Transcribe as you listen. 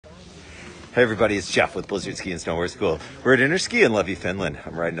Hey everybody, it's Jeff with Blizzard Ski and Snowboard School. We're at Interski in Levy, Finland.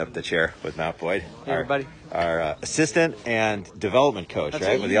 I'm riding up the chair with Matt Boyd. Hey everybody. Our assistant and development coach, That's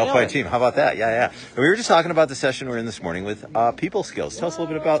right? right, With the Alpine team. How about that? Yeah. And we were just talking about the session we're in this morning with people skills. Tell us a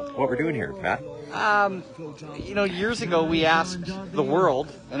little bit about what we're doing here, Matt. Years ago we asked the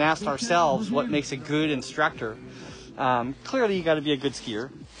world and asked ourselves what makes a good instructor. Clearly you got to be a good skier,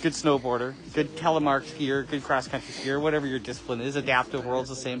 good snowboarder, good telemark skier, good cross-country skier, whatever your discipline is. Adaptive world's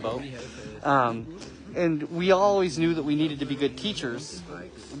the same boat. And we always knew that we needed to be good teachers.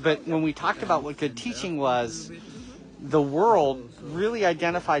 But when we talked about what good teaching was, the world really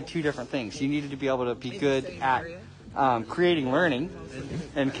identified two different things. You needed to be able to be good at creating learning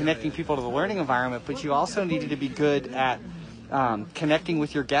and connecting people to the learning environment, but you also needed to be good at connecting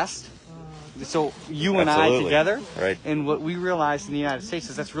with your guest. So you and I together, right. And what we realized in the United States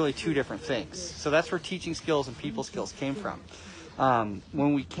is that's really two different things. So that's where teaching skills and people skills came from.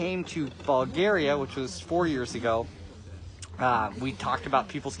 When we came to Bulgaria, which was 4 years ago, we talked about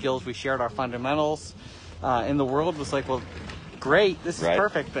people skills, we shared our fundamentals, and the world was like, well, great, this is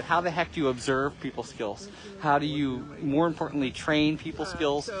perfect, but how the heck do you observe people skills? How do you, more importantly, train people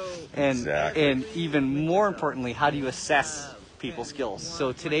skills? And even more importantly, how do you assess people skills?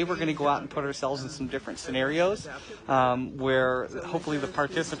 So today we're going to go out and put ourselves in some different scenarios where hopefully the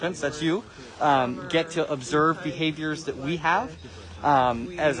participants, that's you, get to observe behaviors that we have.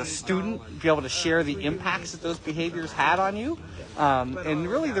 As a student, be able to share the impacts that those behaviors had on you. And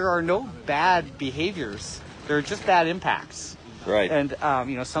really there are no bad behaviors. There are just bad impacts. Right. And,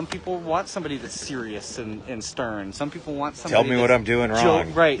 some people want somebody that's serious and stern. Some people want somebody Tell me what I'm doing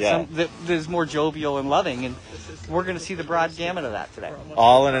wrong. Yeah. That is more jovial and loving. And we're going to see the broad gamut of that today.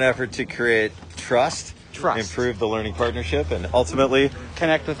 All in an effort to create trust, improve the learning partnership, and ultimately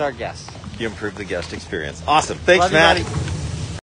connect with our guests. Improve the guest experience. Awesome. Thanks, Love you, Matt. buddy.